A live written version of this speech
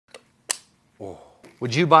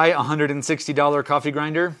Would you buy a $160 coffee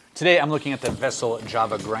grinder? Today I'm looking at the Vessel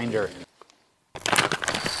Java grinder.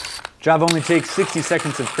 Java only takes 60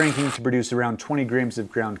 seconds of cranking to produce around 20 grams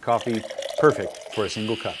of ground coffee, perfect for a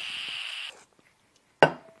single cup.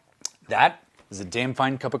 That is a damn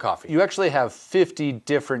fine cup of coffee. You actually have 50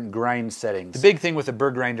 different grind settings. The big thing with a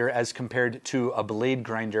burr grinder as compared to a blade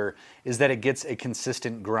grinder is that it gets a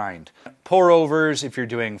consistent grind. Pour overs, if you're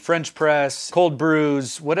doing French press, cold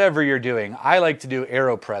brews, whatever you're doing. I like to do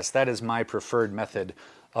AeroPress. That is my preferred method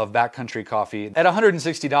of backcountry coffee. At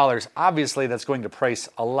 $160, obviously that's going to price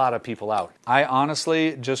a lot of people out. I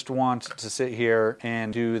honestly just want to sit here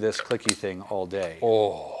and do this clicky thing all day.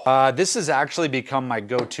 This has actually become my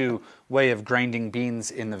go-to way of grinding beans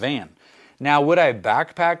in the van. Now, would I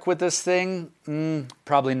backpack with this thing?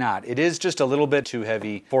 Probably not. It is just a little bit too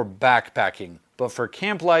heavy for backpacking. But for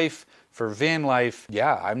camp life, for van life,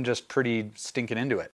 yeah, I'm just pretty stinking into it.